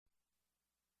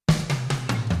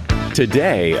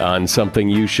Today on Something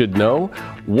You Should Know,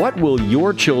 what will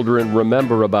your children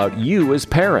remember about you as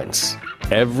parents?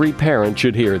 Every parent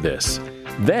should hear this.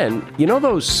 Then, you know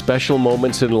those special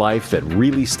moments in life that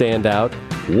really stand out?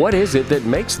 What is it that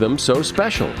makes them so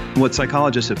special? What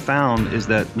psychologists have found is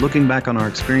that looking back on our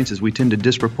experiences, we tend to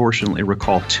disproportionately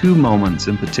recall two moments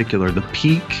in particular: the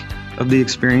peak of the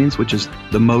experience, which is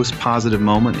the most positive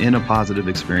moment in a positive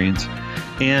experience,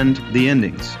 and the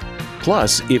endings.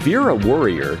 Plus, if you're a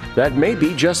worrier, that may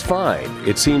be just fine.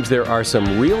 It seems there are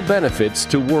some real benefits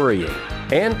to worrying.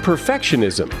 And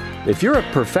perfectionism. If you're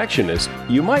a perfectionist,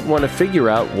 you might want to figure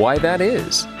out why that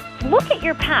is. Look at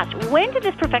your past. When did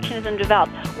this perfectionism develop?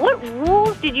 What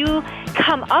rules did you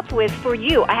come up with for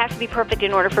you? I have to be perfect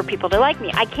in order for people to like me.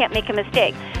 I can't make a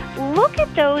mistake. Look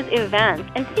at those events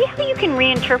and see how you can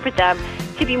reinterpret them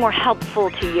to be more helpful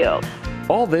to you.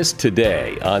 All this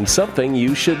today on Something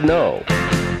You Should Know.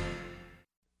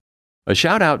 A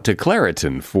shout out to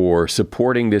Claritin for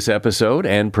supporting this episode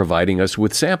and providing us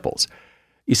with samples.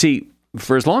 You see,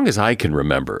 for as long as I can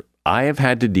remember, I have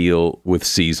had to deal with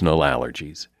seasonal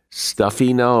allergies.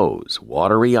 Stuffy nose,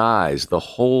 watery eyes, the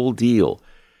whole deal.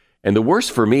 And the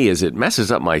worst for me is it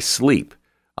messes up my sleep.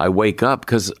 I wake up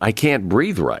because I can't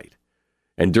breathe right.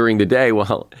 And during the day,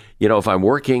 well, if I'm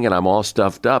working and I'm all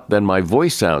stuffed up, then my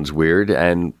voice sounds weird,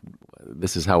 and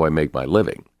this is how I make my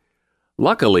living.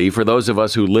 Luckily, for those of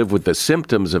us who live with the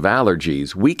symptoms of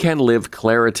allergies, we can live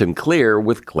Claritin Clear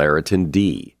with Claritin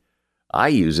D. I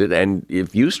use it, and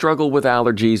if you struggle with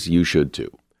allergies, you should too.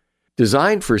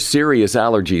 Designed for serious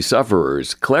allergy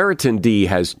sufferers, Claritin D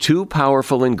has two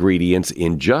powerful ingredients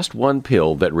in just one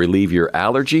pill that relieve your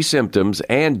allergy symptoms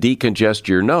and decongest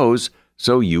your nose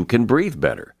so you can breathe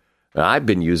better. Now, I've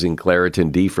been using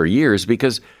Claritin D for years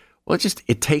because,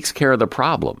 it takes care of the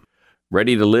problem.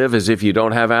 Ready to live as if you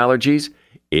don't have allergies?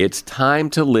 It's time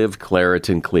to live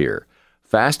Claritin Clear.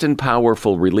 Fast and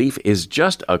powerful relief is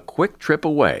just a quick trip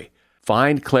away.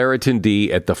 Find Claritin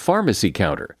D at the pharmacy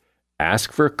counter.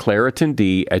 Ask for Claritin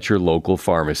D at your local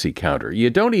pharmacy counter. You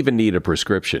don't even need a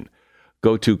prescription.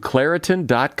 Go to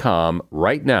Claritin.com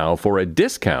right now for a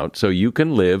discount so you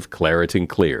can live Claritin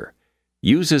Clear.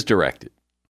 Use as directed.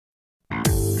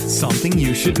 Something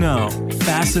you should know.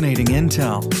 Fascinating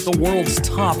intel, the world's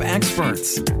top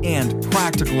experts, and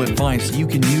practical advice you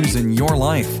can use in your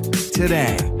life.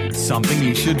 Today, Something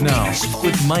You Should Know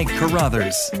with Mike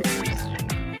Carruthers.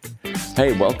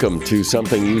 Hey, welcome to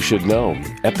Something You Should Know,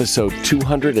 episode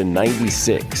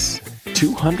 296.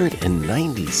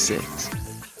 296.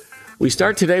 We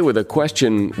start today with a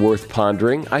question worth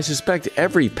pondering. I suspect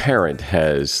every parent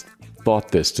has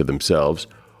thought this to themselves.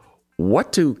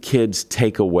 What do kids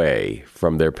take away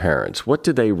from their parents? What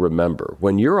do they remember?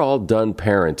 When you're all done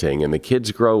parenting and the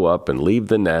kids grow up and leave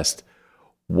the nest,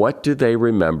 what do they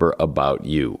remember about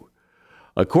you?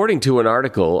 According to an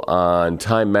article on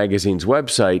Time Magazine's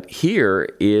website, here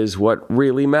is what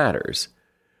really matters.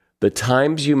 The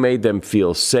times you made them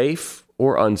feel safe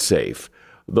or unsafe.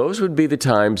 Those would be the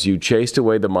times you chased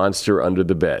away the monster under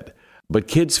the bed. But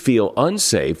kids feel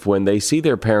unsafe when they see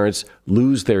their parents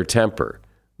lose their temper.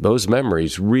 Those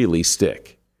memories really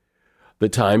stick. The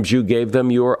times you gave them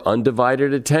your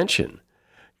undivided attention.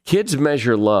 Kids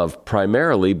measure love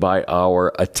primarily by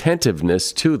our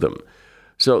attentiveness to them.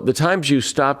 So the times you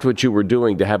stopped what you were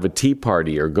doing to have a tea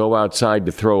party or go outside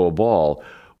to throw a ball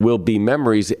will be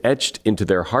memories etched into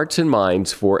their hearts and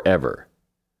minds forever.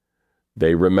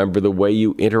 They remember the way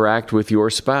you interact with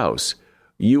your spouse.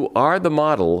 You are the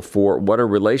model for what a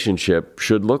relationship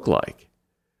should look like.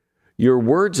 Your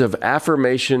words of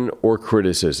affirmation or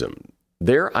criticism,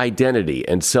 their identity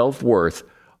and self-worth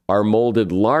are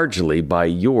molded largely by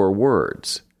your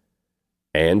words.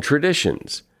 And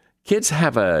traditions. Kids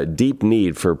have a deep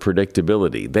need for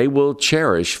predictability. They will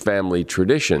cherish family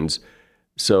traditions,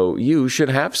 so you should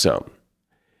have some.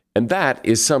 And that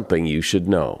is something you should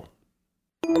know.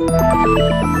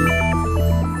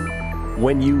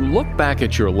 When you look back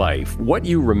at your life, what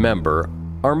you remember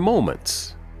are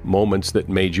moments. Moments that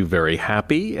made you very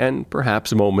happy and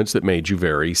perhaps moments that made you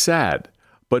very sad.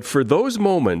 But for those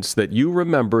moments that you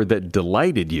remember that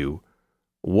delighted you,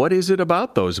 what is it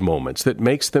about those moments that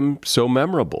makes them so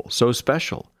memorable, so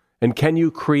special? And can you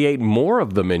create more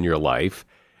of them in your life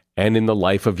and in the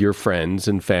life of your friends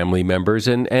and family members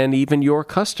and even your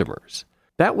customers?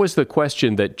 That was the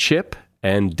question that Chip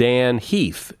and Dan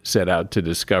Heath set out to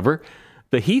discover.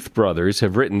 The Heath brothers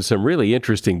have written some really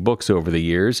interesting books over the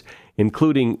years,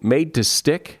 including Made to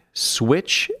Stick,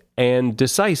 Switch, and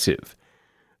Decisive.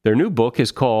 Their new book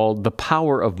is called The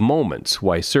Power of Moments,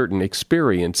 Why Certain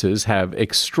Experiences Have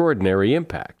Extraordinary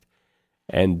Impact.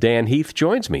 And Dan Heath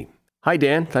joins me. Hi,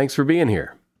 Dan. Thanks for being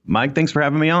here. Mike, thanks for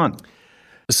having me on.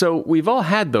 So we've all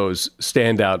had those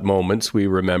standout moments we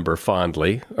remember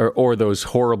fondly, or those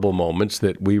horrible moments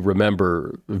that we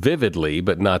remember vividly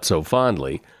but not so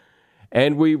fondly.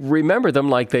 And we remember them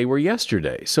like they were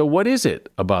yesterday. So what is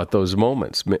it about those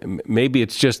moments? Maybe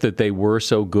it's just that they were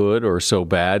so good or so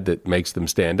bad that makes them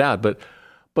stand out. But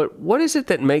what is it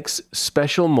that makes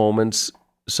special moments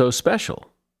so special?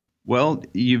 Well,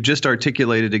 you've just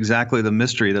articulated exactly the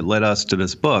mystery that led us to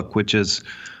this book, which is,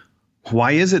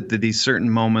 why is it that these certain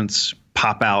moments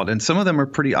pop out? And some of them are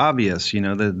pretty obvious. You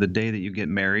know, the day that you get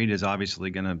married is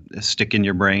obviously going to stick in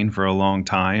your brain for a long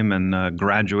time, and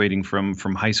graduating from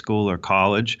high school or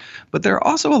college. But there are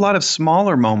also a lot of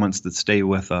smaller moments that stay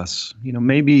with us. You know,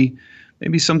 maybe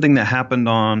something that happened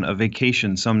on a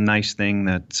vacation, some nice thing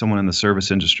that someone in the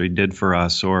service industry did for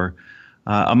us, or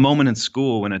a moment in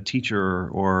school when a teacher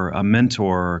or a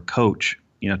mentor or coach,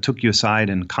 took you aside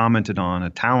and commented on a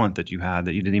talent that you had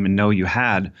that you didn't even know you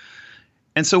had.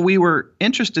 And so we were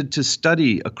interested to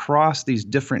study across these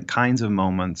different kinds of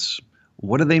moments.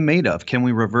 What are they made of? Can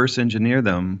we reverse engineer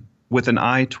them with an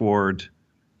eye toward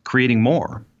creating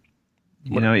more?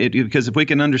 Because if we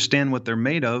can understand what they're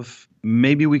made of,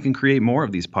 maybe we can create more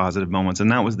of these positive moments.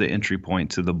 And that was the entry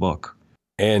point to the book.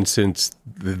 And since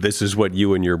this is what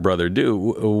you and your brother do,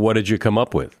 what did you come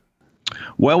up with?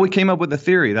 Well, we came up with a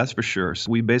theory, that's for sure. So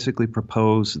we basically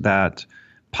propose that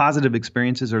positive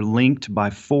experiences are linked by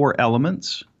 4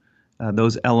 elements.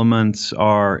 Those elements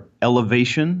are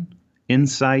elevation,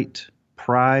 insight,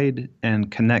 pride,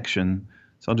 and connection.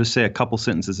 So I'll just say a couple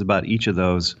sentences about each of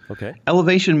those. Okay.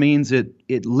 Elevation means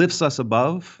it lifts us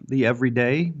above the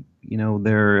everyday.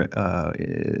 There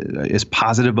is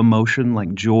positive emotion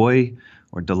like joy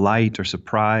or delight or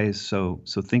surprise. So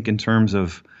think in terms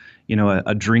of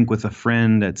a drink with a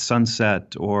friend at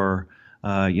sunset, or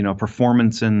a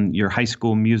performance in your high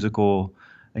school musical.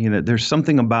 There's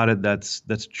something about it that's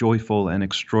joyful and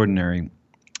extraordinary.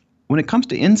 When it comes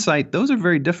to insight, those are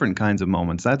very different kinds of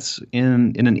moments. That's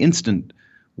in an instant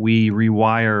we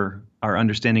rewire our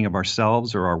understanding of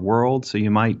ourselves or our world. So you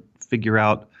might figure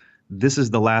out, this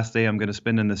is the last day I'm going to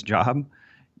spend in this job.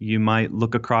 You might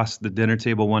look across the dinner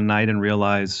table one night and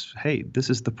realize, hey, this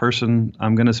is the person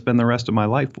I'm going to spend the rest of my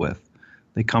life with.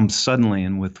 They come suddenly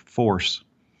and with force.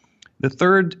 The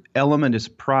third element is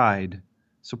pride.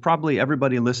 So probably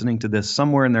everybody listening to this,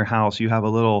 somewhere in their house, you have a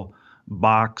little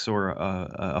box or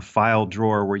a file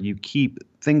drawer where you keep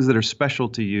things that are special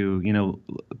to you,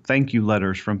 thank you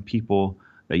letters from people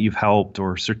that you've helped,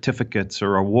 or certificates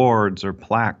or awards or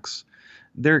plaques.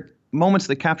 They're moments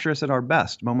that capture us at our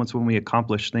best, moments when we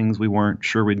accomplish things we weren't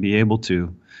sure we'd be able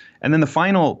to. And then the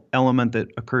final element that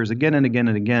occurs again and again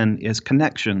and again is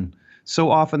connection.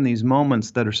 So often these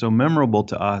moments that are so memorable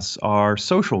to us are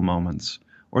social moments,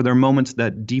 or they're moments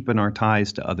that deepen our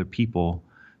ties to other people.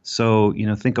 So,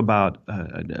 think about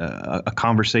a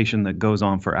conversation that goes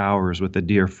on for hours with a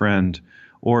dear friend,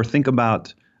 or think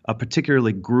about a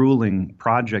particularly grueling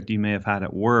project you may have had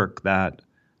at work that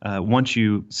once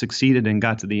you succeeded and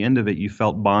got to the end of it, you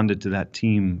felt bonded to that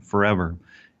team forever.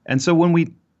 And so when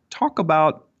we talk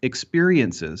about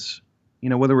experiences,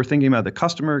 whether we're thinking about the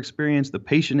customer experience, the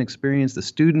patient experience, the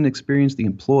student experience, the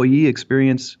employee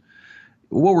experience,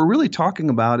 what we're really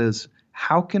talking about is,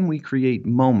 how can we create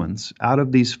moments out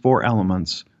of these 4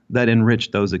 elements that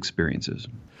enrich those experiences?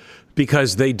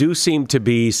 Because they do seem to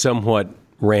be somewhat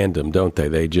random, don't they?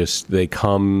 They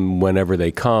come whenever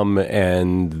they come,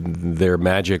 and they're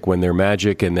magic when they're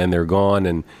magic, and then they're gone,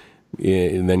 and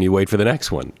then you wait for the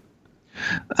next one.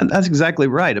 That's exactly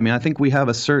right. I mean, I think we have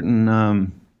a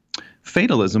certain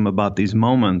fatalism about these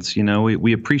moments.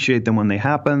 We appreciate them when they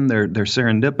happen. They're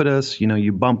serendipitous.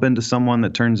 You bump into someone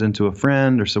that turns into a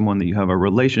friend, or someone that you have a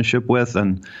relationship with,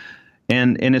 and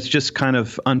it's just kind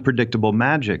of unpredictable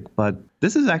magic. But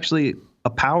this is actually a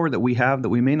power that we have that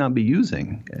we may not be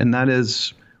using, and that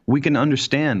is, we can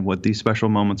understand what these special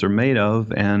moments are made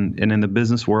of, and in the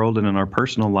business world and in our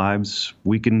personal lives,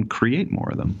 we can create more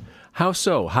of them. How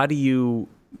so? How do you?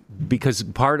 Because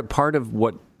part of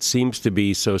what seems to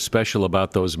be so special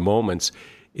about those moments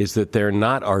is that they're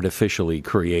not artificially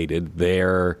created.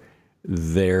 They're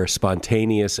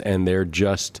spontaneous, and they're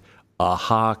just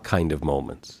aha kind of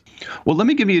moments. Well, let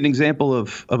me give you an example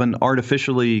of an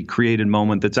artificially created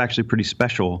moment that's actually pretty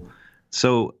special.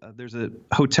 So there's a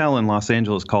hotel in Los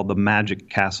Angeles called the Magic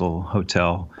Castle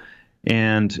Hotel.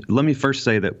 And let me first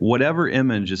say that whatever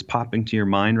image is popping to your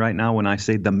mind right now when I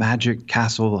say the Magic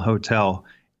Castle Hotel,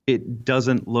 it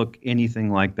doesn't look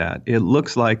anything like that. It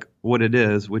looks like what it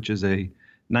is, which is a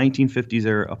 1950s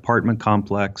era apartment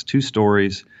complex, 2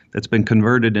 stories, that's been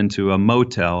converted into a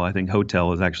motel. I think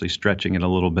hotel is actually stretching it a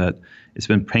little bit. It's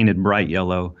been painted bright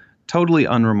yellow. Totally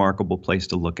unremarkable place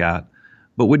to look at.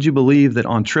 But would you believe that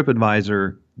on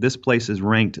TripAdvisor, this place is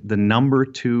ranked the number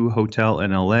 2 hotel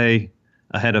in LA,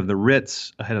 ahead of the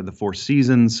Ritz, ahead of the Four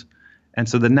Seasons? And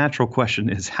so the natural question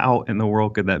is, how in the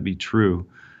world could that be true?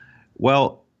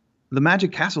 Well, the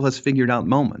Magic Castle has figured out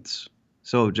moments.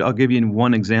 So I'll give you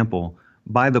one example.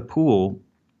 By the pool,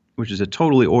 which is a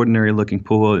totally ordinary looking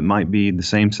pool, it might be the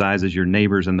same size as your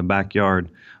neighbors in the backyard,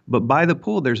 but by the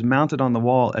pool, there's mounted on the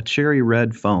wall a cherry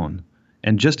red phone.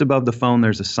 And just above the phone,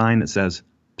 there's a sign that says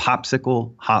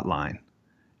Popsicle Hotline.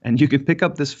 And you can pick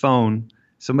up this phone.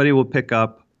 Somebody will pick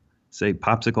up, say,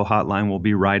 Popsicle Hotline will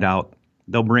be right out.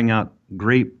 They'll bring out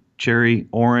grape, cherry,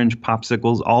 orange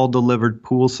popsicles, all delivered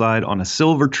poolside on a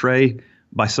silver tray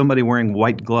by somebody wearing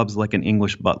white gloves like an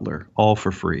English butler, all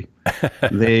for free.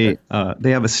 They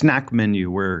have a snack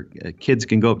menu where kids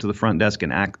can go up to the front desk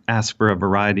and ask for a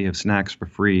variety of snacks for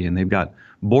free. And they've got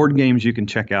board games you can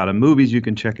check out and movies you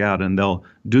can check out. And they'll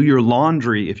do your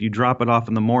laundry. If you drop it off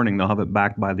in the morning, they'll have it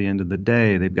back by the end of the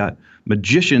day. They've got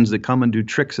magicians that come and do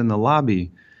tricks in the lobby.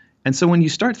 And so when you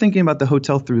start thinking about the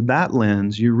hotel through that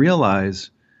lens, you realize,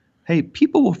 hey,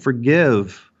 people will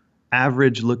forgive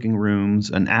average-looking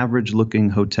rooms, an average-looking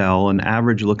hotel, an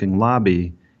average-looking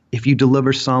lobby, if you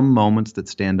deliver some moments that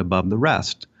stand above the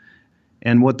rest.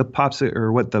 And what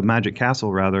the Magic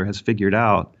Castle has figured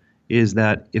out is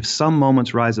that if some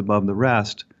moments rise above the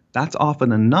rest, that's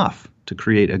often enough to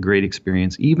create a great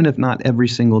experience, even if not every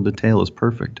single detail is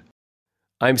perfect.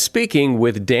 I'm speaking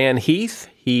with Dan Heath.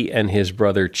 He and his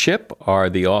brother Chip are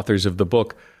the authors of the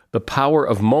book, The Power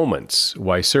of Moments: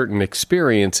 Why Certain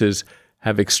Experiences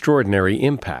Have Extraordinary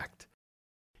Impact.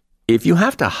 If you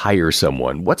have to hire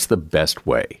someone, what's the best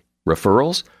way?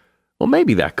 Referrals? Well,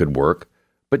 maybe that could work.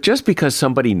 But just because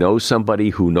somebody knows somebody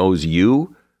who knows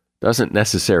you doesn't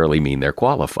necessarily mean they're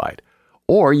qualified.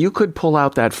 Or you could pull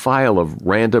out that file of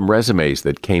random resumes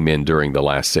that came in during the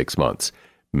last 6 months.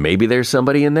 Maybe there's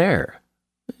somebody in there.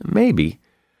 Maybe.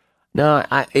 Now,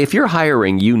 if you're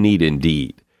hiring, you need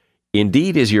Indeed.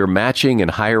 Indeed is your matching and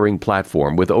hiring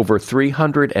platform with over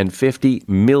 350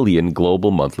 million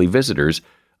global monthly visitors,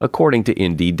 according to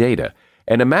Indeed data,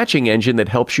 and a matching engine that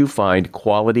helps you find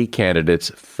quality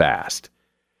candidates fast.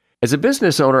 As a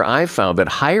business owner, I've found that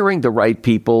hiring the right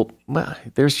people, well,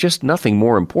 there's just nothing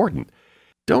more important.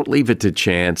 Don't leave it to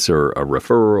chance or a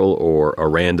referral or a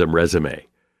random resume.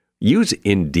 Use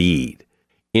Indeed.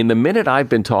 In the minute I've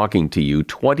been talking to you,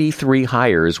 23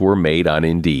 hires were made on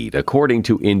Indeed, according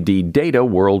to Indeed data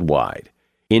worldwide.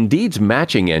 Indeed's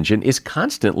matching engine is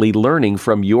constantly learning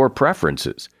from your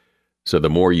preferences. So the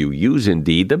more you use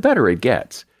Indeed, the better it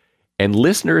gets. And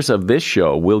listeners of this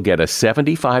show will get a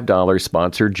 $75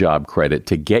 sponsored job credit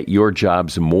to get your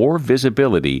jobs more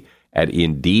visibility at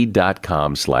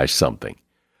Indeed.com/something.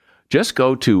 Just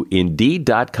go to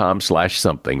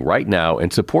Indeed.com/something right now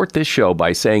and support this show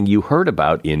by saying you heard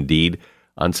about Indeed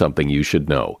on Something You Should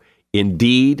Know.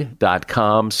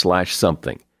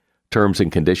 Indeed.com/something. Terms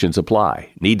and conditions apply.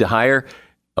 Need to hire?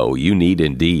 Oh, you need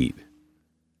Indeed.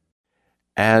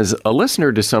 As a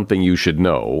listener to Something You Should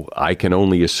Know, I can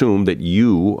only assume that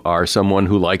you are someone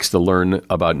who likes to learn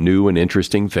about new and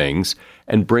interesting things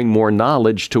and bring more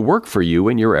knowledge to work for you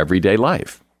in your everyday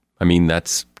life. I mean,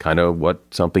 that's kind of what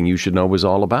Something You Should Know is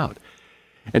all about.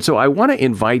 And so I want to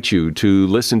invite you to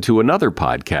listen to another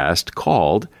podcast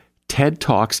called TED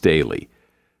Talks Daily.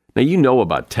 Now, you know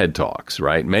about TED Talks,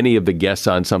 right? Many of the guests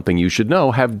on Something You Should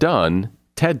Know have done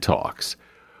TED Talks.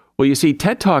 Well, you see,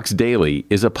 TED Talks Daily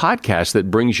is a podcast that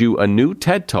brings you a new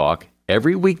TED Talk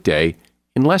every weekday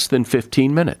in less than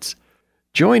 15 minutes.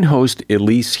 Join host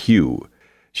Elise Hu.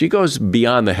 She goes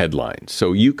beyond the headlines,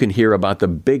 so you can hear about the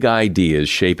big ideas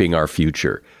shaping our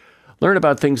future. Learn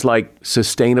about things like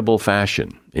sustainable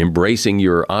fashion, embracing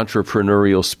your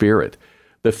entrepreneurial spirit,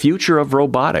 the future of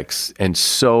robotics, and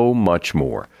so much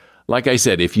more. Like I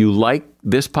said, if you like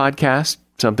this podcast,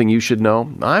 Something You Should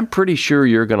Know, I'm pretty sure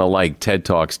you're going to like TED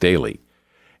Talks Daily.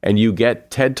 And you get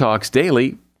TED Talks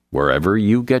Daily wherever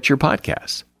you get your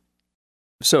podcasts.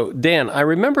 So, Dan, I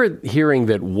remember hearing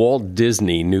that Walt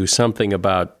Disney knew something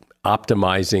about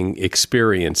optimizing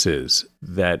experiences,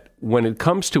 that when it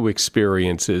comes to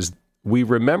experiences, we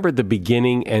remember the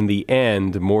beginning and the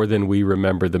end more than we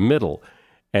remember the middle.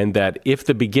 And that if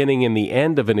the beginning and the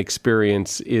end of an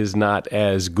experience is not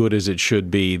as good as it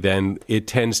should be, then it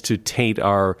tends to taint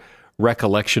our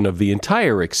recollection of the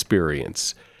entire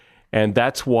experience. And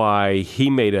that's why he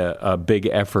made a big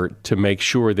effort to make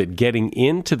sure that getting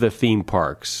into the theme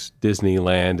parks,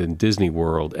 Disneyland and Disney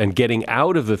World, and getting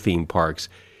out of the theme parks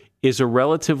is a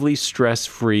relatively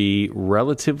stress-free,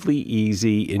 relatively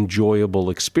easy, enjoyable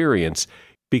experience,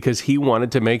 because he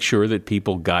wanted to make sure that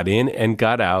people got in and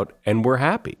got out and were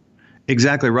happy.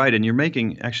 Exactly right. And you're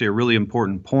making actually a really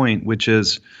important point, which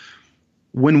is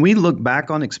when we look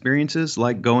back on experiences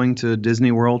like going to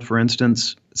Disney World, for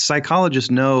instance,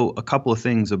 psychologists know a couple of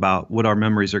things about what our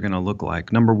memories are going to look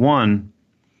like. Number one,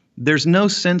 there's no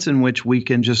sense in which we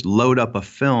can just load up a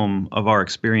film of our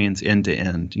experience end to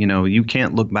end. You know, you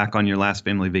can't look back on your last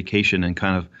family vacation and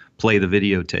kind of play the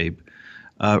videotape.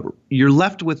 You're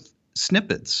left with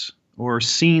snippets or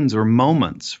scenes or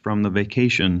moments from the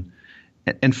vacation.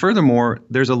 And furthermore,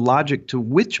 there's a logic to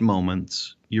which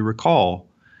moments you recall.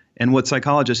 And what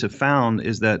psychologists have found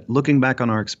is that looking back on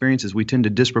our experiences, we tend to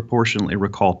disproportionately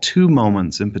recall two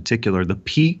moments in particular: the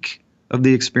peak of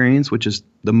the experience, which is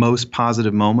the most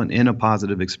positive moment in a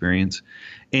positive experience,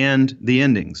 and the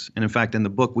endings. And in fact, in the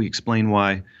book, we explain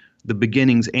why the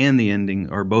beginnings and the ending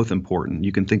are both important.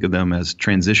 You can think of them as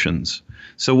transitions.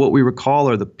 So what we recall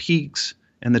are the peaks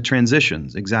and the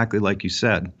transitions, exactly like you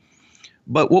said.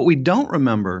 But what we don't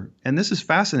remember, and this is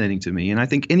fascinating to me, and I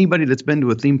think anybody that's been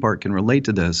to a theme park can relate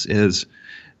to this, is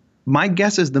my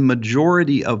guess is the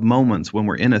majority of moments when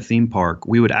we're in a theme park,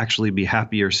 we would actually be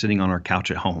happier sitting on our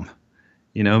couch at home.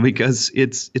 You know, because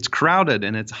it's crowded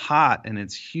and it's hot and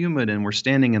it's humid and we're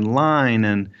standing in line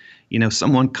and, you know,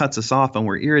 someone cuts us off and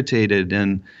we're irritated.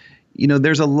 And, you know,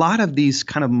 there's a lot of these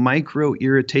kind of micro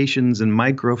irritations and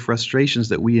micro frustrations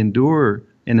that we endure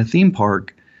in a theme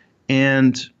park.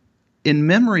 And in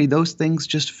memory, those things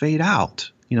just fade out.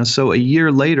 You know, so a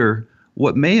year later,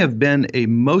 what may have been a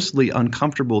mostly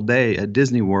uncomfortable day at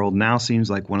Disney World now seems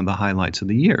like one of the highlights of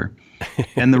the year.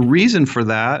 And the reason for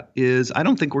that is, I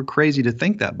don't think we're crazy to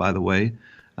think that, by the way.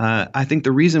 I think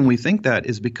the reason we think that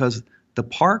is because the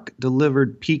park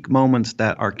delivered peak moments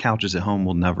that our couches at home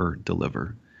will never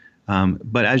deliver.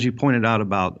 But as you pointed out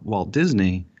about Walt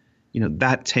Disney, you know,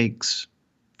 that takes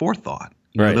forethought.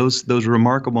 You know, those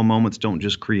remarkable moments don't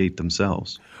just create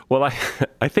themselves. Well,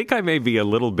 I think I may be a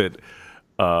little bit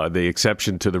the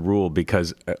exception to the rule,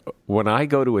 because when I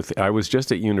go to I was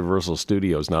just at Universal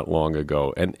Studios not long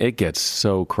ago, and it gets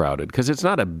so crowded because it's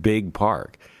not a big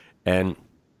park. And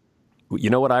you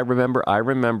know what I remember? I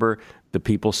remember the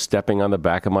people stepping on the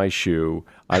back of my shoe.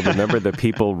 I remember the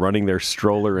people running their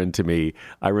stroller into me.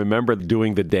 I remember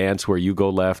doing the dance where you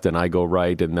go left and I go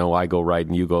right, and no, I go right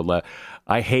and you go left.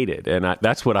 I hate it, and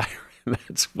that's what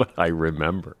I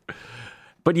remember.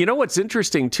 But you know what's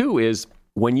interesting too is,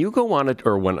 when you go on it,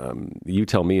 or when you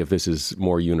tell me if this is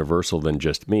more universal than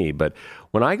just me, but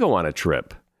when I go on a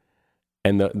trip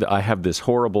and I have this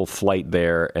horrible flight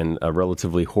there and a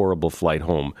relatively horrible flight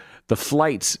home, the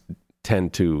flights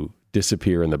tend to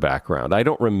disappear in the background. I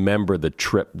don't remember the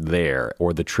trip there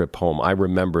or the trip home. I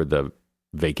remember the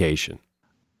vacation.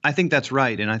 I think that's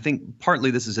right. And I think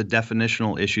partly this is a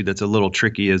definitional issue that's a little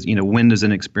tricky, is, you know, when does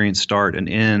an experience start and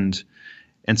end?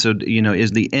 And so, you know,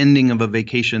 is the ending of a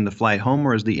vacation the flight home,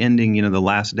 or is the ending, you know, the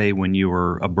last day when you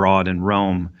were abroad in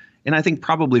Rome? And I think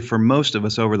probably for most of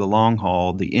us over the long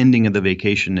haul, the ending of the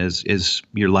vacation is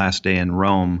your last day in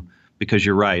Rome, because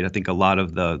you're right. I think a lot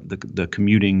of the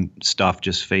commuting stuff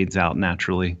just fades out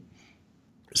naturally.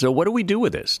 So what do we do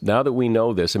with this now that we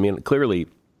know this? I mean, clearly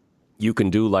you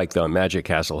can do like the Magic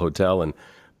Castle Hotel and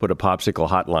put a popsicle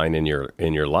hotline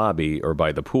in your lobby or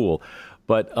by the pool.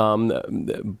 But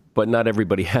not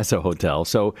everybody has a hotel.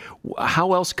 So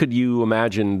how else could you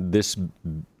imagine this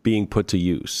being put to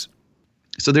use?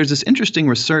 So there's this interesting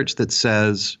research that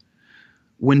says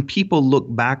when people look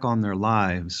back on their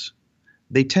lives,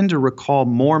 they tend to recall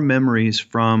more memories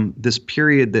from this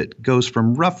period that goes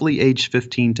from roughly age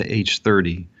 15 to age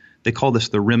 30. They call this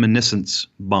the reminiscence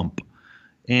bump.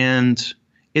 And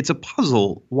it's a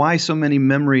puzzle why so many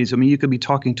memories. I mean, you could be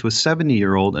talking to a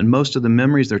 70-year-old, and most of the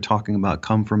memories they're talking about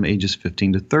come from ages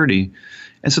 15 to 30.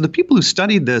 And so the people who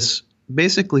studied this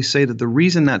basically say that the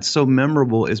reason that's so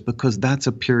memorable is because that's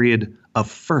a period of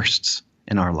firsts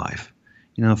in our life.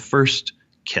 You know, first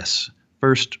kiss,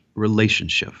 first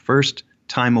relationship, first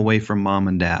time away from mom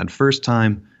and dad, first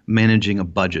time managing a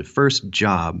budget, first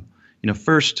job, you know,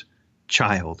 first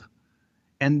child.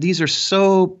 And these are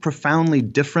so profoundly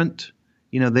different.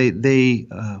 You know, they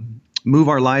move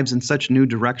our lives in such new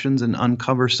directions and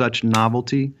uncover such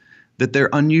novelty that they're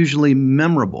unusually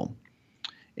memorable.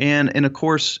 And of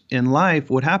course, in life,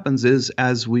 what happens is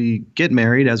as we get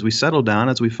married, as we settle down,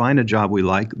 as we find a job we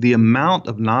like, the amount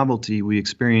of novelty we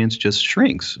experience just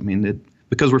shrinks. I mean,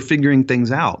 because we're figuring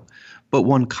things out. But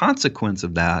one consequence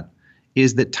of that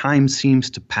is that time seems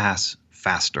to pass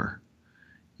faster.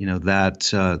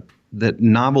 That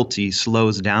novelty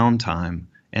slows down time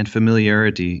and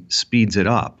familiarity speeds it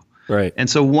up. Right. And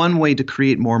so one way to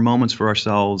create more moments for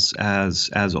ourselves as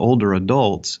older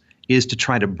adults is to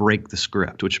try to break the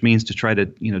script, which means to try to,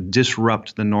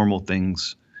 disrupt the normal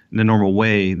things, the normal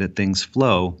way that things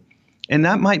flow. And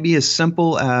that might be as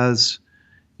simple as,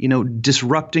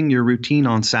 disrupting your routine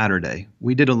on Saturday.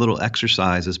 We did a little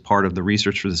exercise as part of the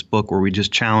research for this book where we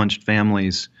just challenged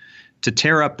families to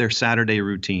tear up their Saturday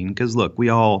routine. Because look, we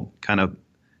all kind of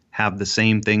have the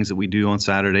same things that we do on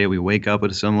Saturday. We wake up at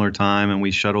a similar time and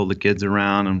we shuttle the kids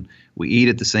around and we eat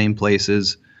at the same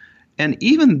places. And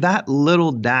even that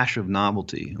little dash of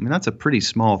novelty, that's a pretty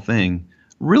small thing,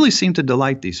 really seemed to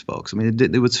delight these folks.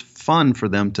 It was fun for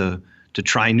them to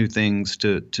try new things,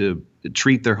 to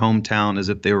treat their hometown as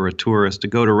if they were a tourist, to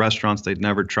go to restaurants they'd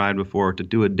never tried before, to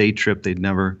do a day trip they'd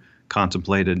never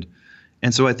contemplated.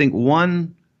 And so I think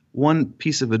one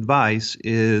piece of advice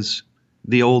is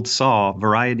the old saw,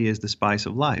 variety is the spice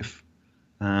of life.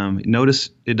 Notice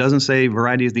it doesn't say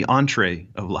variety is the entree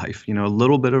of life. A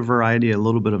little bit of variety, a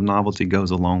little bit of novelty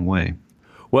goes a long way.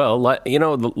 Well,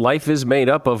 life is made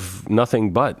up of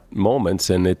nothing but moments,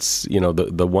 and it's,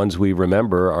 the ones we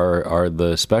remember are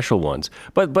the special ones.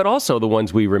 But also the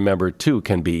ones we remember, too,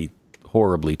 can be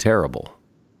horribly terrible.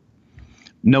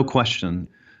 No question.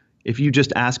 If you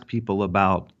just ask people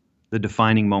about the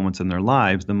defining moments in their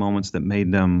lives, the moments that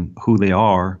made them who they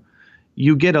are,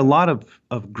 you get a lot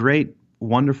of great,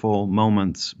 wonderful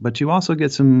moments, but you also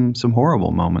get some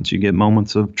horrible moments. You get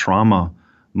moments of trauma,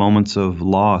 moments of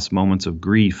loss, moments of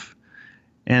grief.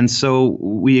 And so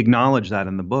we acknowledge that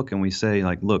in the book and we say,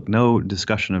 look, no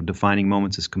discussion of defining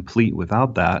moments is complete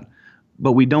without that.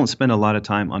 But we don't spend a lot of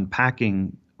time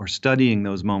unpacking or studying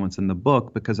those moments in the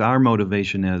book because our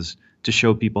motivation is to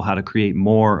show people how to create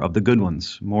more of the good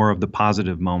ones, more of the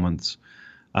positive moments.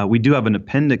 We do have an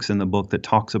appendix in the book that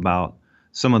talks about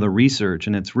some of the research,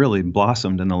 and it's really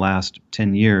blossomed in the last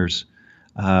 10 years,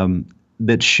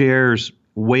 that shares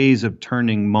ways of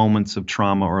turning moments of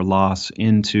trauma or loss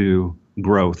into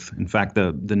growth. In fact,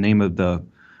 the name of the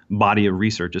body of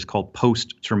research is called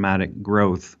post-traumatic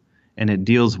growth, and it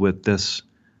deals with this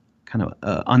kind of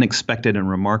unexpected and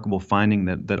remarkable finding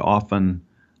that often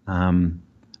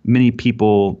many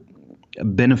people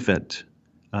benefit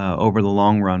over the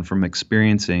long run from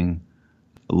experiencing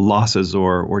losses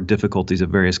or difficulties of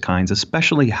various kinds,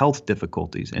 especially health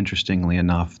difficulties, interestingly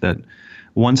enough. That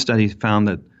one study found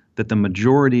that the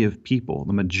majority of people,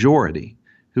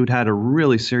 who'd had a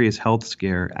really serious health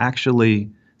scare,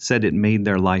 actually said it made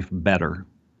their life better.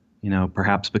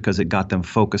 Perhaps because it got them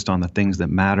focused on the things that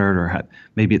mattered, or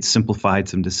maybe it simplified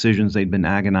some decisions they'd been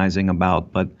agonizing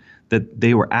about, but that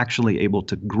they were actually able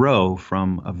to grow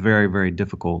from a very, very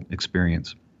difficult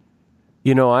experience.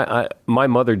 My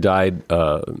mother died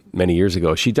many years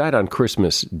ago. She died on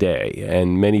Christmas Day,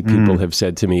 and many people have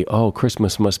said to me, "Oh,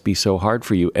 Christmas must be so hard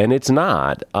for you." And it's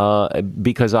not,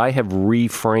 because I have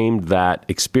reframed that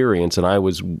experience, and I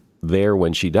was there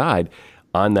when she died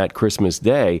on that Christmas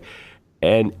Day,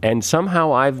 and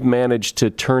somehow I've managed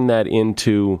to turn that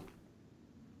into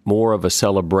more of a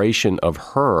celebration of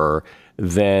her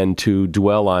than to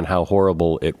dwell on how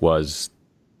horrible it was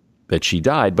that she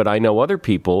died. But I know other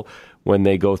people, when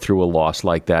they go through a loss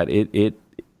like that,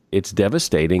 it's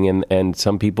devastating, and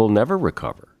some people never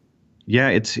recover. Yeah,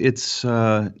 it's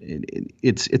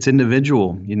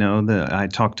individual. I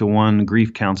talked to one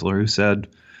grief counselor who said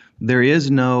there is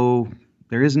no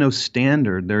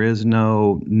standard, there is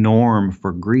no norm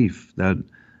for grief.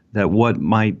 That what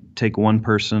might take one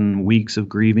person weeks of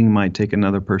grieving might take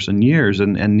another person years,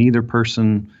 and neither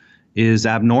person is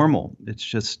abnormal.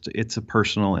 It's a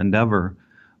personal endeavor.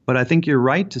 But I think you're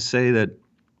right to say that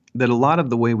a lot of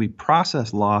the way we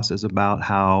process loss is about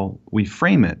how we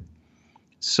frame it.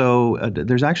 So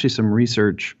there's actually some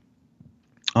research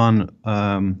on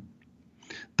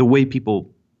the way people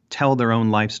tell their own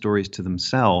life stories to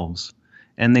themselves,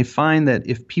 and they find that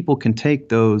if people can take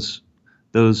those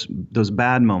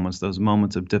bad moments, those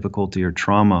moments of difficulty or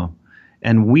trauma,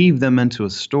 and weave them into a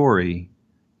story,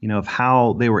 of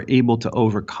how they were able to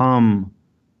overcome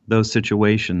those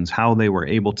situations, how they were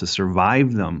able to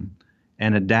survive them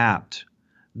and adapt,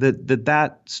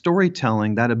 that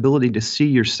storytelling, that ability to see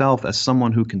yourself as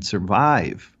someone who can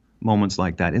survive moments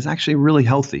like that is actually really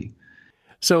healthy.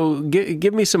 So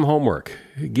give me some homework.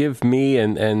 Give me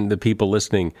and the people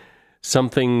listening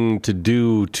something to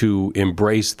do to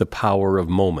embrace the power of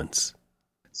moments.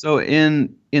 So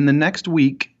in the next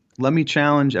week, let me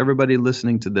challenge everybody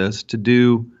listening to this to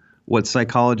do what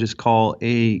psychologists call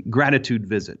a gratitude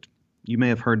visit. you may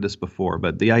have heard this before,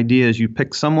 but the idea is you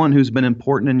pick someone who's been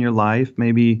important in your life,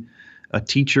 maybe a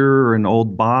teacher or an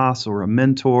old boss or a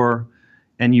mentor,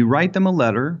 and you write them a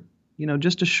letter,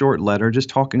 just a short letter, just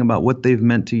talking about what they've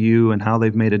meant to you and how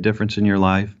they've made a difference in your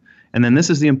life. And then this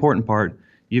is the important part.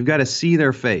 You've got to see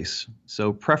their face.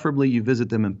 So preferably you visit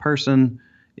them in person.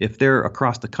 If they're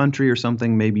across the country or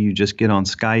something, maybe you just get on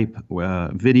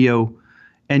Skype, video,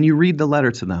 and you read the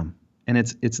letter to them. And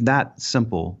it's that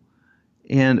simple.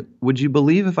 And would you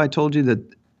believe if I told you that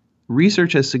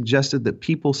research has suggested that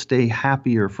people stay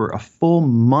happier for a full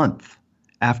month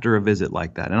after a visit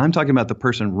like that? And I'm talking about the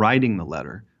person writing the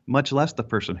letter, much less the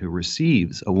person who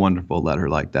receives a wonderful letter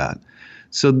like that.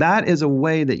 So that is a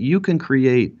way that you can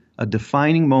create a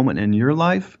defining moment in your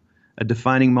life, a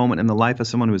defining moment in the life of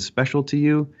someone who is special to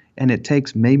you, and it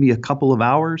takes maybe a couple of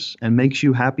hours and makes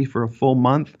you happy for a full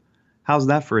month. How's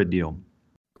that for a deal?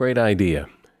 Great idea.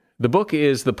 The book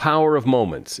is The Power of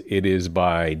Moments. It is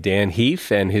by Dan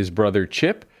Heath and his brother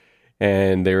Chip,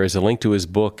 and there is a link to his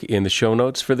book in the show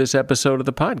notes for this episode of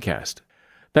the podcast.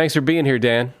 Thanks for being here,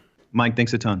 Dan. Mike,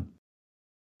 thanks a ton.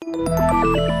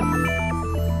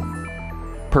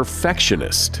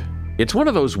 Perfectionist. It's one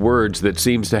of those words that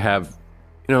seems to have,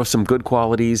 some good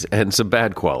qualities and some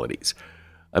bad qualities.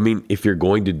 I mean, if you're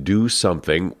going to do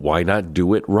something, why not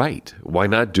do it right? Why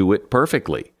not do it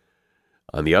perfectly?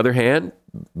 On the other hand,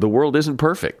 the world isn't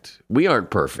perfect. We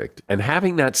aren't perfect. And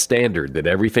having that standard that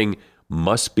everything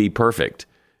must be perfect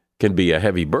can be a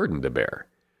heavy burden to bear.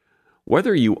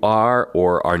 Whether you are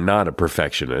or are not a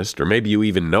perfectionist, or maybe you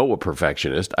even know a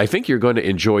perfectionist, I think you're going to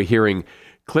enjoy hearing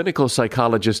clinical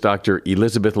psychologist Dr.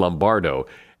 Elizabeth Lombardo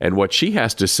and what she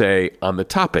has to say on the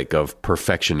topic of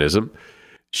perfectionism.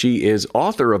 She is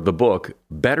author of the book,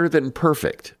 Better Than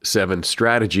Perfect, 7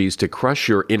 Strategies to Crush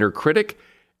Your Inner Critic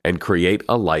and Create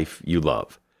a Life You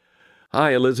Love.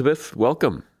 Hi, Elizabeth.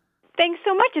 Welcome. Thanks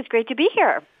so much. It's great to be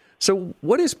here. So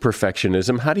what is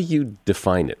perfectionism? How do you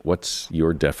define it? What's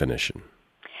your definition?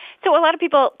 So a lot of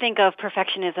people think of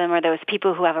perfectionism or those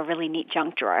people who have a really neat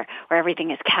junk drawer where everything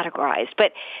is categorized.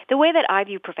 But the way that I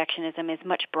view perfectionism is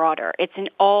much broader. It's an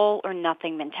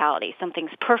all-or-nothing mentality. Something's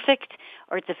perfect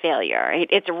or it's a failure.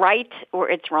 It's right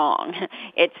or it's wrong.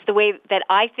 It's the way that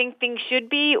I think things should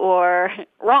be or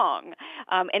wrong.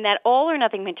 And that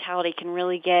all-or-nothing mentality can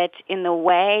really get in the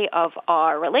way of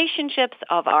our relationships,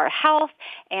 of our health,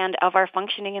 and of our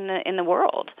functioning in the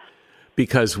world.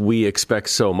 Because we expect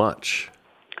so much.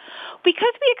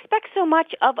 Because we expect so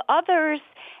much of others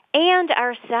and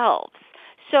ourselves.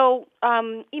 So,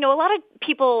 a lot of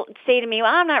people say to me,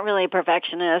 well, I'm not really a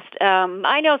perfectionist.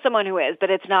 I know someone who is, but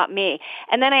it's not me.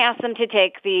 And then I ask them to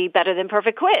take the Better Than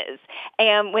Perfect quiz.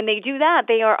 And when they do that,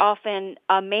 they are often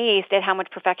amazed at how much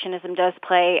perfectionism does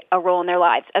play a role in their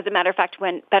lives. As a matter of fact,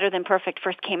 when Better Than Perfect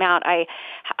first came out, I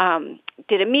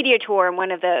did a media tour, and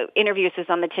one of the interviews was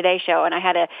on the Today Show. And I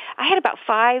had about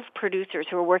 5 producers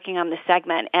who were working on the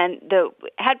segment. And the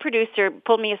head producer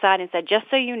pulled me aside and said, just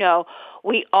so you know,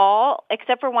 we all,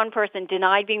 except for one person,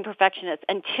 denied being perfectionists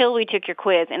until we took your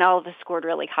quiz, and all of us scored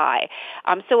really high.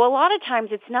 So a lot of times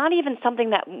it's not even something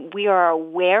that we are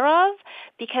aware of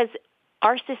because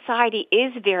our society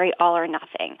is very all or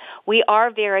nothing. We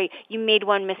are very, you made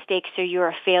one mistake, so you're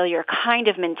a failure kind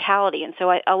of mentality. And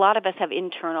so a lot of us have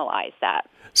internalized that.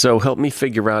 So help me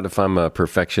figure out if I'm a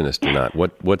perfectionist or not.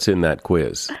 What's in that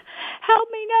quiz? Help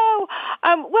me know.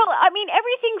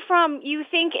 Everything from you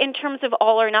think in terms of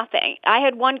all or nothing. I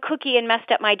had one cookie and messed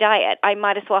up my diet. I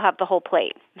might as well have the whole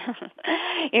plate.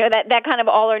 That kind of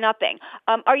all or nothing.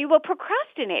 Are you a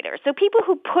procrastinator? So people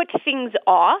who put things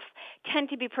off tend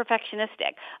to be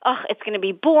perfectionistic. It's going to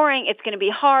be boring. It's going to be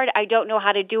hard. I don't know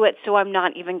how to do it, so I'm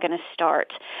not even going to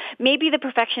start. Maybe the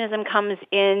perfectionism comes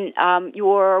in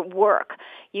your work.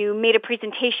 You made a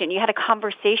presentation. You had a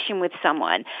conversation with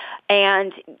someone,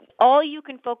 and all you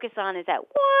can focus on is that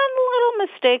one little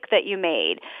mistake that you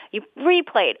made. You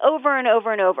replay it over and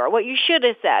over and over, what you should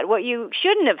have said, what you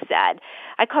shouldn't have said.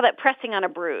 I call that pressing on a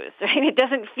bruise, right? It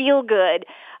doesn't feel good,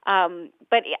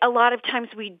 but a lot of times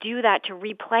we do that to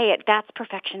replay it. That's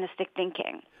perfectionistic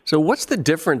thinking. So what's the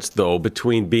difference, though,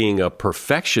 between being a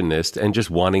perfectionist and just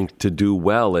wanting to do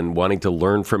well and wanting to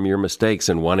learn from your mistakes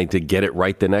and wanting to get it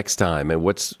right the next time? And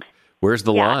where's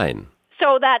the line?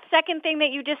 So that second thing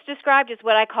that you just described is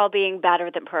what I call being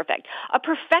better than perfect. A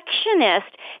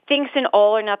perfectionist thinks in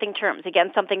all or nothing terms.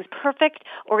 Again, something's perfect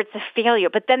or it's a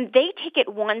failure, but then they take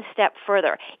it one step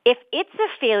further. If it's a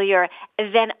failure,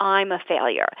 then I'm a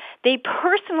failure. They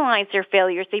personalize their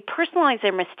failures. They personalize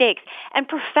their mistakes. And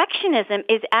perfectionism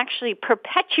is actually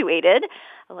perpetuated,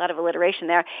 a lot of alliteration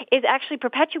there, is actually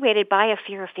perpetuated by a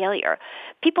fear of failure.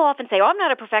 People often say, I'm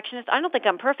not a perfectionist. I don't think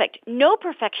I'm perfect. No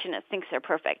perfectionist thinks they're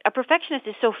perfect. A perfectionist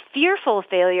is so fearful of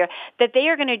failure that they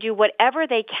are going to do whatever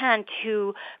they can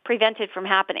to prevent it from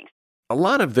happening. A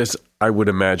lot of this, I would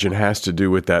imagine, has to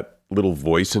do with that little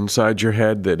voice inside your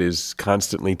head that is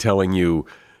constantly telling you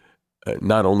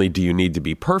not only do you need to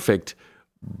be perfect,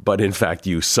 but in fact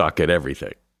you suck at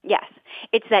everything. Yes.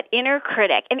 It's that inner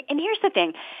critic. And here's the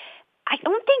thing. I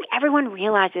don't think everyone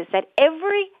realizes that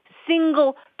every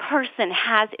single person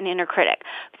has an inner critic.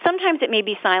 Sometimes it may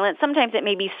be silent. Sometimes it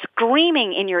may be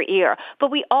screaming in your ear.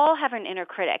 But we all have an inner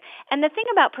critic. And the thing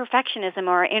about perfectionism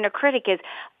or our inner critic is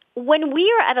when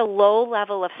we are at a low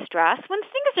level of stress, when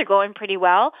things are going pretty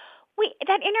well,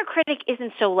 that inner critic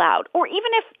isn't so loud. Or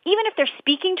even if they're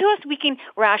speaking to us, we can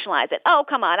rationalize it. Oh,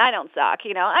 come on, I don't suck.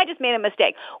 I just made a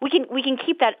mistake. We can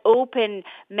keep that open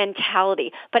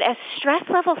mentality. But as stress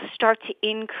levels start to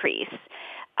increase,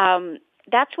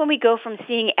 that's when we go from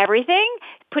seeing everything,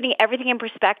 putting everything in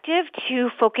perspective, to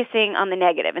focusing on the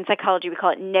negative. In psychology, we call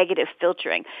it negative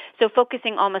filtering. So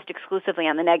focusing almost exclusively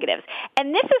on the negatives.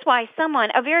 And this is why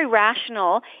a very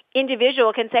rational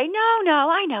individual can say, no,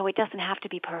 I know it doesn't have to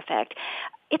be perfect.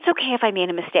 It's okay if I made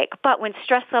a mistake. But when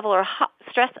stress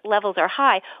levels are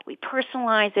high, we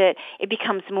personalize it. It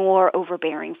becomes more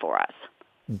overbearing for us.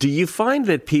 Do you find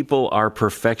that people are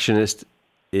perfectionists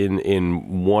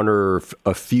in one or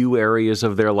a few areas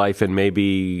of their life and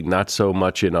maybe not so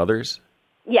much in others?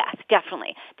 Yes,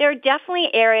 definitely. There are definitely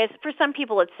areas. For some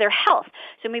people, it's their health.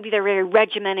 So maybe they're very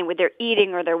regimented with their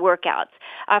eating or their workouts.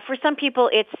 For some people,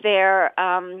 it's their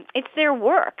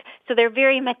work. So they're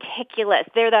very meticulous.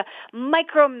 They're the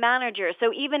micromanagers.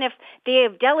 So even if they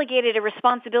have delegated a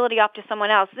responsibility off to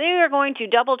someone else, they are going to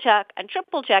double check and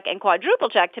triple check and quadruple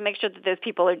check to make sure that those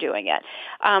people are doing it.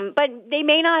 But they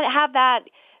may not have that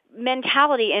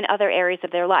mentality in other areas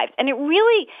of their lives. And it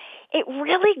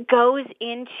really goes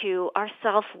into our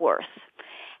self-worth.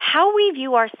 How we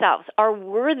view ourselves, our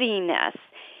worthiness,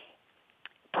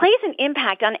 plays an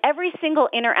impact on every single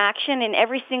interaction and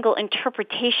every single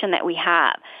interpretation that we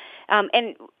have.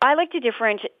 And I like to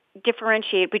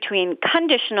differentiate between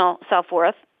conditional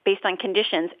self-worth, based on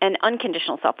conditions, and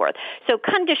unconditional self-worth. So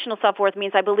conditional self-worth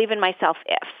means I believe in myself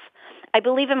if. I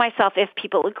believe in myself if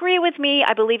people agree with me.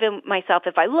 I believe in myself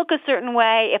if I look a certain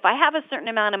way, if I have a certain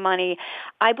amount of money.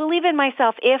 I believe in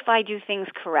myself if I do things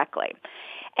correctly.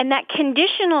 And that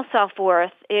conditional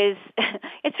self-worth it's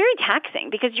very taxing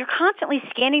because you're constantly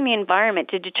scanning the environment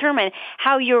to determine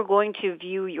how you're going to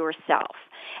view yourself.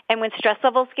 And when stress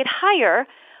levels get higher,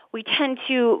 we tend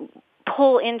to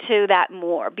pull into that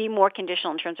more, be more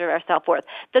conditional in terms of our self-worth.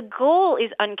 The goal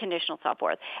is unconditional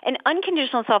self-worth. And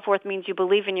unconditional self-worth means you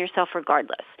believe in yourself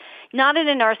regardless. Not in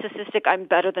a narcissistic, I'm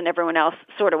better than everyone else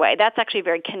sort of way. That's actually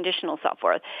very conditional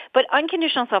self-worth. But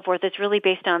unconditional self-worth is really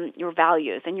based on your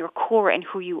values and your core and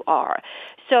who you are,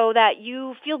 so that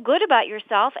you feel good about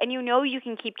yourself and you know you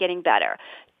can keep getting better.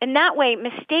 And that way,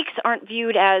 mistakes aren't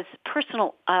viewed as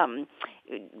personal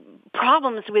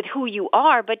problems with who you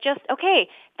are, but just, okay,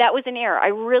 that was an error. I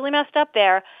really messed up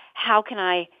there. How can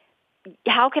I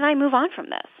move on from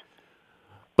this?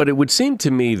 But it would seem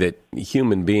to me that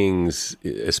human beings,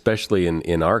 especially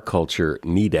in our culture,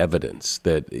 need evidence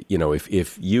that,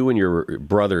 if you and your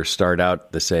brother start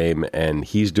out the same and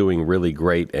he's doing really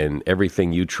great and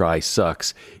everything you try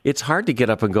sucks, it's hard to get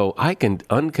up and go, I can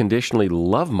unconditionally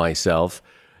love myself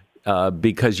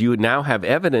because you now have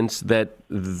evidence that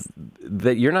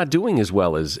you're not doing as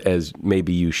well as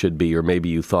maybe you should be or maybe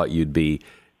you thought you'd be,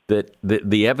 that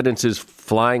the evidence is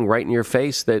flying right in your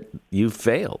face that you've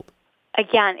failed.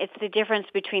 Again, it's the difference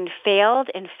between failed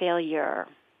and failure.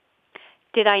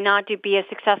 Did I not be as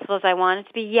successful as I wanted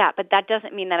to be? Yeah, but that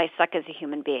doesn't mean that I suck as a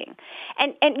human being.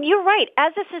 And you're right.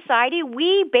 As a society,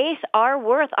 we base our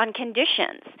worth on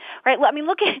conditions, right? I mean,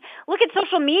 look at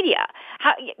social media.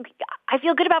 I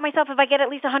feel good about myself if I get at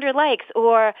least 100 likes,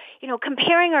 or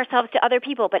comparing ourselves to other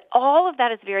people. But all of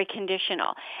that is very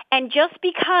conditional. And just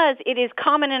because it is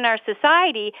common in our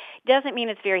society doesn't mean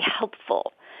it's very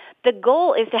helpful. The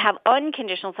goal is to have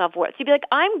unconditional self-worth. To be like,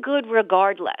 I'm good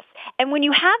regardless. And when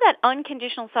you have that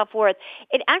unconditional self-worth,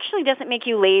 it actually doesn't make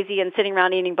you lazy and sitting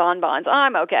around eating bonbons. Oh,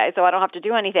 I'm okay, so I don't have to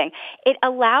do anything. It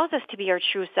allows us to be our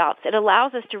true selves. It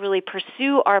allows us to really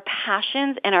pursue our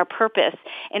passions and our purpose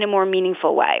in a more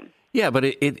meaningful way. Yeah, but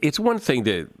it's one thing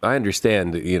that I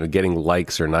understand, getting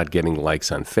likes or not getting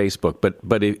likes on Facebook.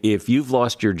 But if you've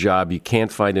lost your job, you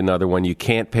can't find another one, you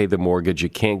can't pay the mortgage, you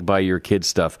can't buy your kids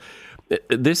stuff.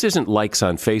 This isn't likes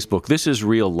on Facebook. This is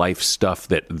real life stuff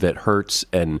that hurts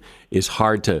and is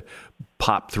hard to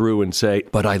pop through and say,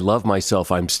 but I love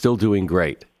myself. I'm still doing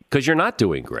great. Because you're not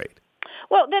doing great.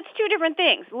 Well, that's two different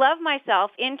things. Love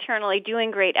myself internally,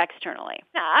 doing great externally.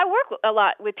 Now, I work a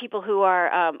lot with people who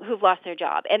are who've lost their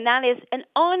job, and that is an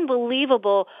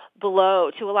unbelievable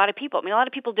blow to a lot of people. I mean, a lot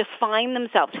of people define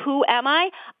themselves. Who am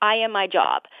I? I am my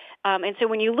job. And so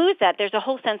when you lose that, there's a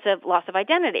whole sense of loss of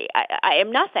identity. I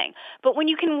am nothing. But when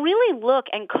you can really look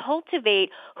and cultivate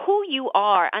who you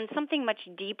are on something much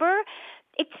deeper,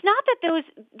 it's not that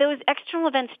those external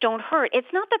events don't hurt. It's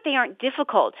not that they aren't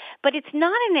difficult, but it's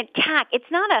not an attack.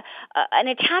 It's not an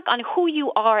attack on who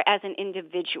you are as an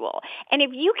individual. And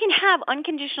if you can have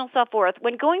unconditional self-worth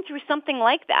when going through something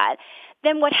like that,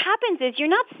 then what happens is you're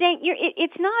not saying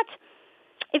it's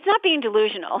not being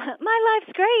delusional. My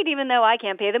life's great even though I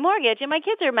can't pay the mortgage and my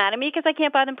kids are mad at me because I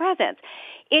can't buy them presents.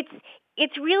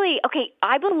 It's really, okay,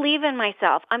 I believe in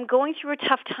myself. I'm going through a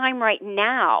tough time right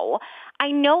now.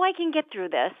 I know I can get through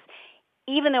this,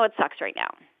 even though it sucks right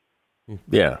now.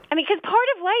 Yeah. I mean, because part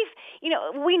of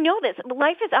life, we know this.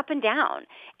 Life is up and down.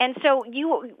 And so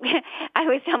I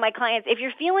always tell my clients, if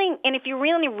you're feeling, and if you're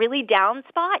really, really down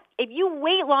spot, if you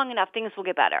wait long enough, things will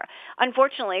get better.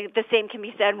 Unfortunately, the same can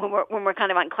be said when we're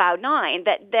kind of on cloud nine,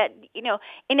 that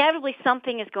inevitably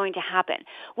something is going to happen.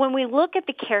 When we look at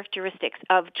the characteristics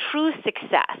of true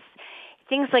success,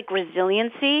 things like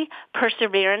resiliency,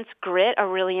 perseverance, grit are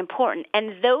really important.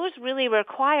 And those really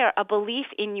require a belief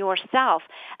in yourself.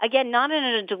 Again, not in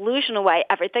a delusional way,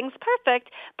 everything's perfect,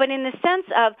 but in the sense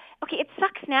of, okay, it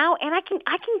sucks now, and I can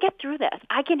get through this.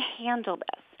 I can handle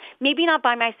this. Maybe not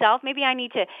by myself. Maybe I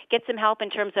need to get some help in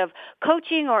terms of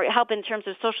coaching or help in terms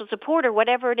of social support or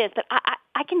whatever it is, but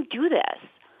I can do this.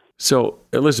 So,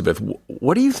 Elizabeth,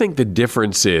 what do you think the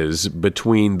difference is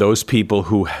between those people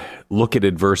who look at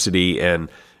adversity and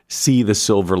see the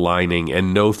silver lining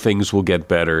and know things will get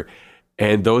better,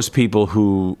 and those people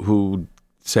who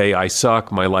say, I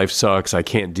suck, my life sucks, I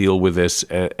can't deal with this,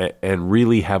 and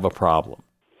really have a problem?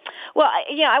 Well,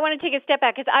 I want to take a step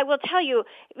back because I will tell you,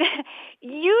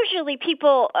 usually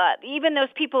people, even those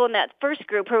people in that first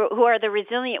group who are the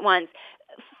resilient ones,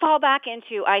 fall back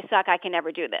into I suck, I can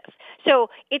never do this. So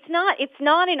it's not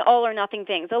an all or nothing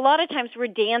thing. A lot of times we're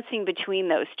dancing between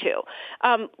those two.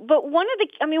 But one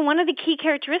of the key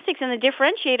characteristics and the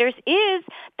differentiators is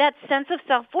that sense of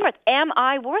self-worth. Am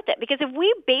I worth it? Because if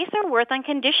we base our worth on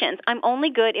conditions, I'm only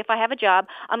good if I have a job,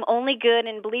 I'm only good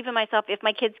and believe in myself if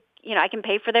my kids, I can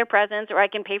pay for their presents or I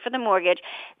can pay for the mortgage,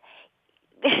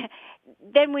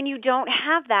 then when you don't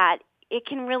have that, it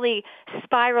can really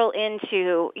spiral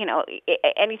into,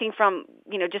 anything from,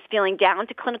 just feeling down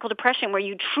to clinical depression where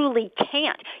you truly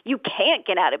you can't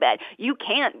get out of bed. You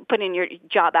can't put in your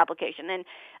job application. And,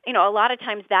 a lot of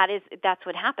times that's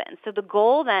what happens. So the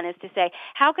goal then is to say,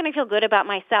 how can I feel good about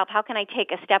myself? How can I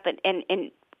take a step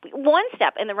in one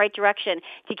step in the right direction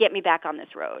to get me back on this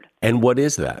road? And what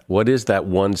is that? What is that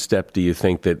one step, do you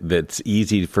think, that's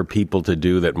easy for people to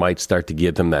do that might start to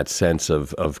give them that sense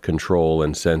of control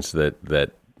and sense that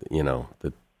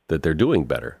they're doing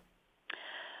better?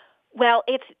 Well,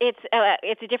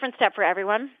 it's a different step for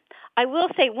everyone. I will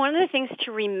say one of the things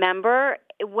to remember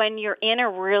when you're in a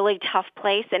really tough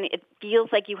place and it feels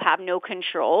like you have no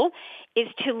control is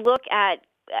to look at,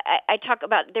 I talk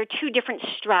about, there are two different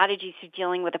strategies to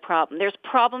dealing with a problem. There's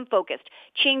problem-focused,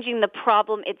 changing the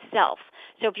problem itself.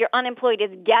 So if you're unemployed,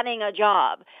 it's getting a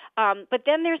job. But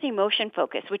then there's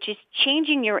emotion-focused, which is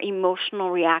changing your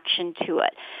emotional reaction to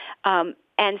it.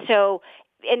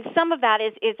 And some of that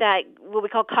is that what we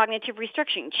call cognitive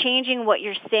restriction, changing what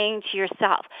you're saying to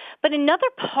yourself. But another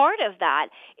part of that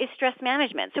is stress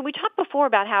management. So we talked before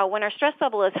about how when our stress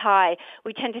level is high,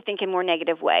 we tend to think in more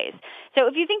negative ways. So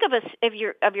if you think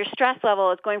of your stress level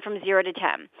as going from 0 to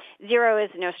 10, 0 is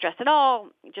no stress at all,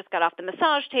 you just got off the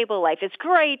massage table, life is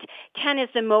great. 10 is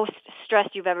the most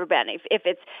stressed you've ever been.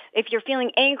 If you're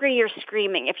feeling angry, you're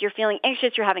screaming. If you're feeling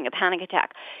anxious, you're having a panic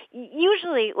attack.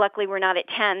 Usually, luckily, we're not at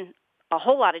 10 a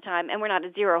whole lot of time, and we're not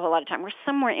at 0 a whole lot of time. We're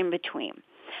somewhere in between.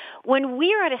 When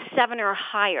we're at a 7 or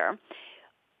higher,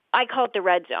 I call it the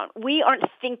red zone. We aren't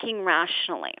thinking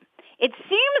rationally. It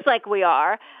seems like we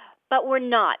are, but we're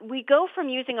not. We go from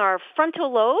using our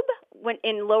frontal lobe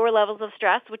in lower levels of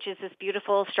stress, which is this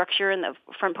beautiful structure in the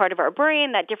front part of our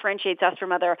brain that differentiates us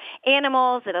from other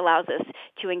animals. It allows us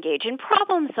to engage in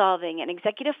problem solving and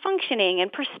executive functioning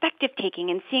and perspective taking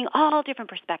and seeing all different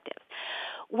perspectives.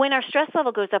 When our stress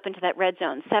level goes up into that red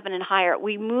zone, 7 and higher,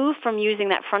 we move from using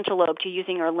that frontal lobe to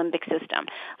using our limbic system.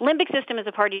 Limbic system is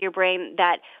a part of your brain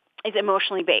that is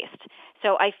emotionally based.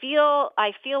 So I feel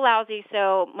lousy,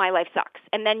 so my life sucks.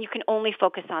 And then you can only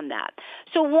focus on that.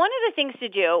 So one of the things to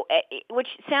do, which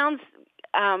sounds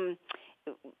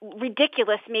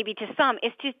ridiculous maybe to some,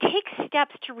 is to take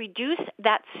steps to reduce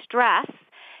that stress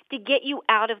to get you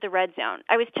out of the red zone.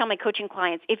 I always tell my coaching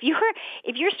clients, if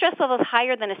your stress level is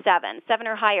higher than a 7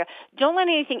 or higher, don't let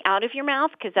anything out of your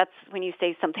mouth, because that's when you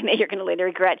say something that you're going to later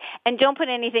regret. And don't put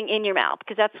anything in your mouth,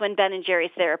 because that's when Ben and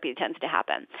Jerry's therapy tends to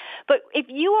happen. But if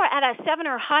you are at a 7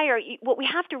 or higher, what we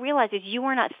have to realize is you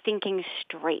are not thinking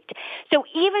straight. So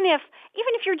even if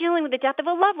you're dealing with the death of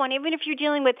a loved one, even if you're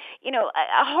dealing with,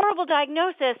 a horrible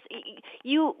diagnosis,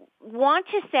 you want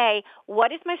to say,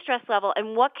 what is my stress level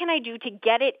and what can I do to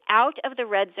get it out of the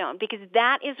red zone? Because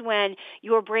that is when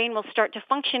your brain will start to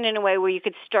function in a way where you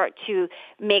could start to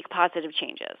make positive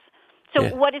changes.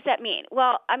 So What does that mean?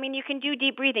 Well, you can do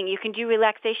deep breathing. You can do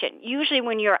relaxation. Usually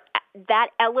when you're that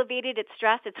elevated at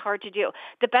stress, it's hard to do.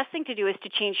 The best thing to do is to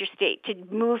change your state, to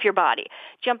move your body,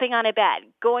 jumping on a bed,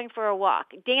 going for a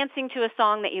walk, dancing to a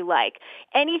song that you like,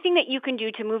 anything that you can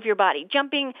do to move your body,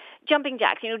 jumping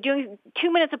jacks, doing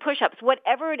 2 minutes of push-ups,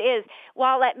 whatever it is.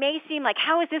 While that may seem like,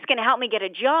 how is this going to help me get a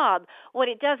job? What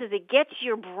it does is it gets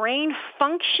your brain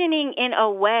functioning in a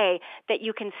way that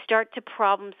you can start to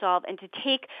problem solve and to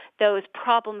take those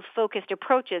problem-focused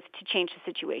approaches to change the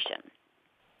situation.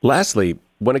 Lastly,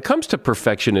 when it comes to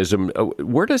perfectionism,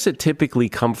 where does it typically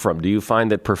come from? Do you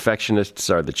find that perfectionists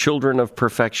are the children of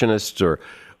perfectionists, or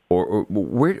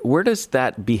where does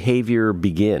that behavior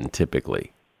begin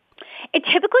typically? It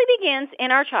typically begins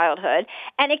in our childhood,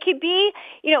 and it could be,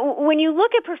 when you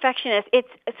look at perfectionists,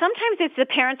 sometimes it's the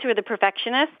parents who are the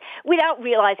perfectionists without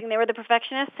realizing they were the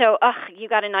perfectionists. So, you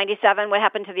got a 97, what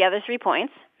happened to the other 3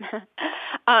 points?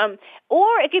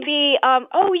 Or it could be,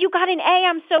 you got an A,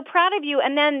 I'm so proud of you,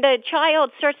 and then the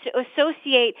child starts to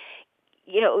associate,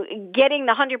 getting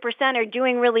the 100% or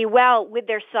doing really well with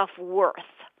their self-worth.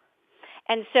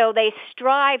 And so they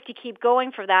strive to keep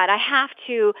going for that. I have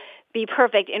to be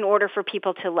perfect in order for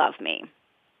people to love me.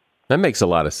 That makes a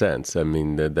lot of sense.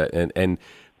 And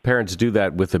parents do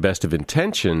that with the best of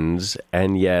intentions,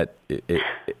 and yet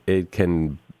it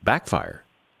can backfire.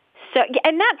 So,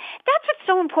 and that's what's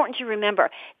so important to remember.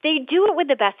 They do it with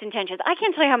the best intentions. I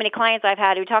can't tell you how many clients I've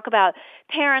had who talk about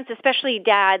parents, especially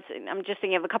dads. I'm just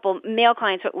thinking of a couple male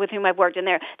clients with whom I've worked, and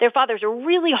their fathers are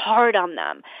really hard on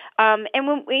them. And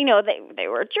when they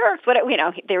were jerks, but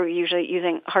they were usually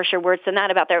using harsher words than that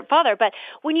about their father. But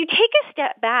when you take a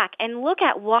step back and look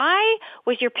at why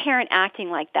was your parent acting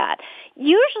like that,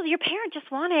 usually your parent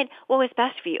just wanted what was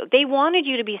best for you. They wanted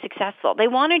you to be successful. They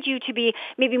wanted you to be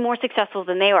maybe more successful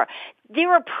than they were.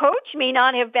 Their approach may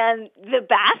not have been the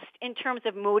best in terms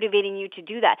of motivating you to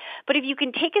do that. But if you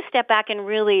can take a step back and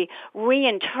really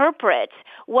reinterpret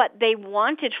what they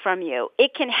wanted from you,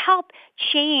 it can help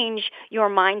change your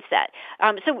mindset.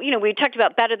 So we talked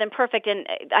about Better Than Perfect, and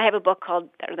I have a book called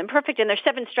Better Than Perfect, and there's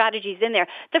 7 strategies in there.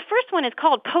 The first one is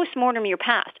called Postmortem Your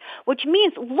Past, which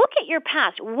means look at your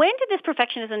past. When did this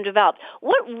perfectionism develop?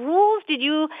 What rules did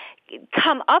you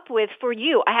come up with for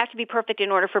you? I have to be perfect in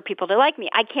order for people to like me.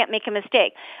 I can't make a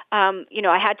mistake.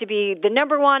 I had to be the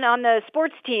number one on the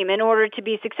sports team in order to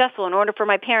be successful, in order for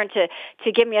my parent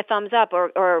to give me a thumbs up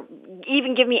or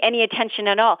even give me any attention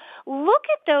at all. Look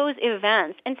at those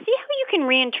events and see how you can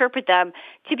reinterpret them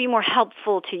to be more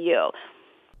helpful to you.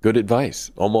 Good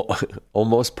advice.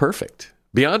 Almost perfect.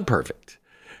 Beyond perfect.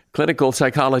 Clinical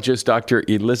psychologist Dr.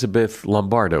 Elizabeth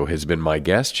Lombardo has been my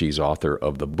guest. She's author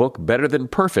of the book Better Than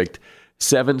Perfect,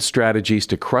 7 Strategies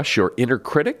to Crush Your Inner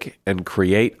Critic and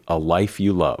Create a Life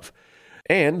You Love.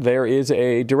 And there is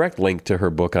a direct link to her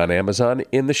book on Amazon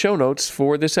in the show notes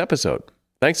for this episode.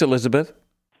 Thanks, Elizabeth.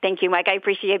 Thank you, Mike. I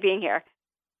appreciate being here.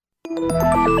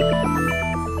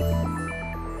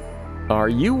 Are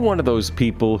you one of those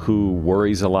people who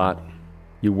worries a lot?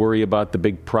 You worry about the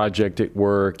big project at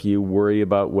work. You worry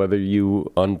about whether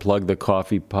you unplug the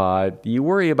coffee pot. You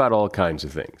worry about all kinds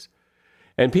of things.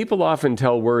 And people often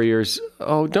tell worriers,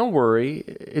 oh, don't worry,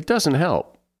 it doesn't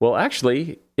help. Well,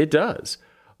 actually, it does.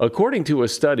 According to a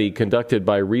study conducted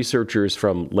by researchers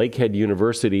from Lakehead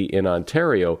University in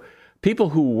Ontario, people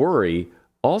who worry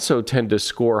also tend to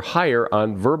score higher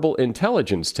on verbal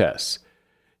intelligence tests.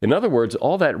 In other words,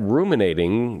 all that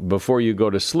ruminating before you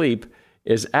go to sleep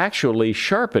is actually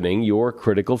sharpening your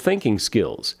critical thinking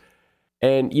skills.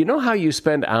 And you know how you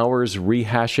spend hours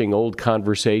rehashing old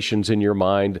conversations in your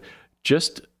mind,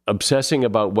 just obsessing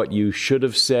about what you should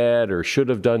have said or should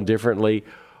have done differently?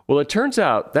 Well, it turns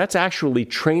out that's actually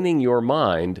training your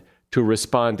mind to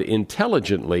respond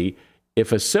intelligently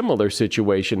if a similar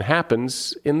situation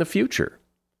happens in the future.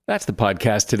 That's the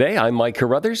podcast today. I'm Mike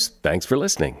Carruthers. Thanks for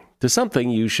listening to Something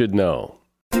You Should Know.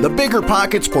 The Bigger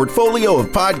Pockets portfolio of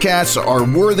podcasts are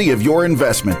worthy of your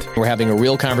investment. We're having a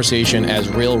real conversation as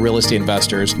real estate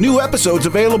investors. New episodes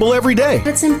available every day.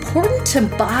 It's important to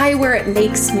buy where it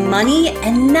makes money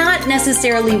and not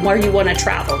necessarily where you want to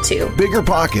travel to. Bigger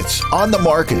Pockets, On the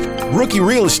Market, Rookie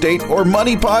Real Estate, or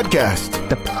Money Podcast.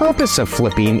 The purpose of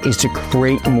flipping is to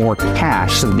create more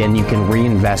cash so then you can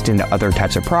reinvest into other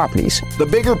types of properties. The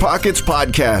Bigger Pockets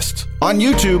Podcast on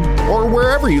YouTube or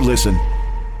wherever you listen.